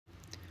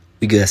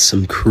We got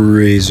some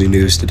crazy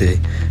news today.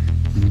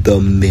 The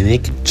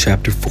Mimic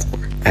Chapter 4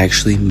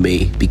 actually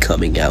may be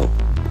coming out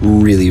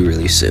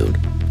really soon,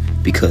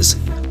 because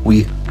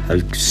we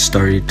have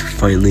started to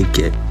finally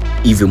get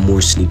even more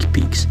sneak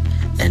peeks,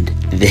 and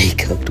they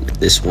cooked with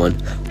this one.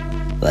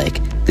 Like,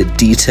 the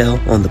detail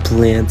on the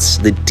plants,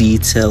 the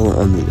detail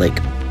on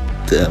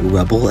the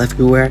rubble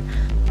everywhere,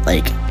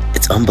 like,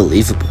 it's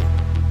unbelievable.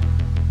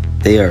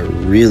 They are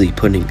really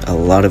putting a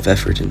lot of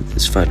effort into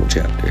this final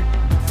chapter,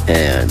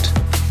 and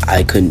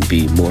I couldn't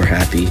be more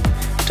happy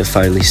to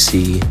finally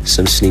see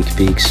some sneak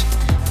peeks.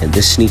 And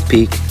this sneak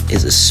peek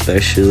is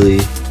especially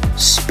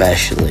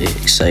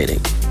exciting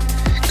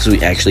because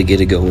we actually get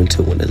to go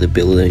into one of the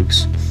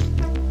buildings,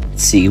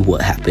 see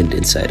what happened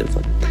inside of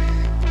them.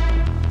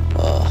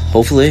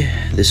 Hopefully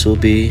this will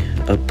be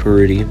a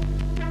pretty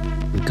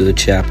good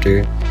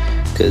chapter,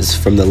 because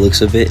from the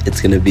looks of it,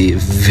 it's going to be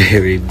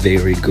very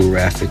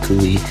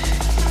graphically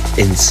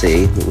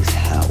insane with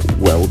how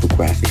well the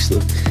graphics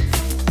look.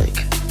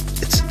 Like,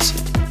 it's insane.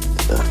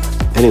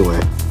 Anyway,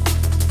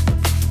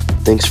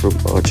 thanks for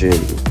watching,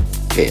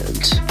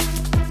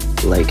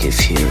 and like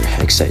if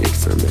you're excited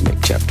for Mimic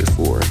Chapter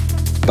 4.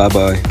 Bye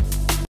bye.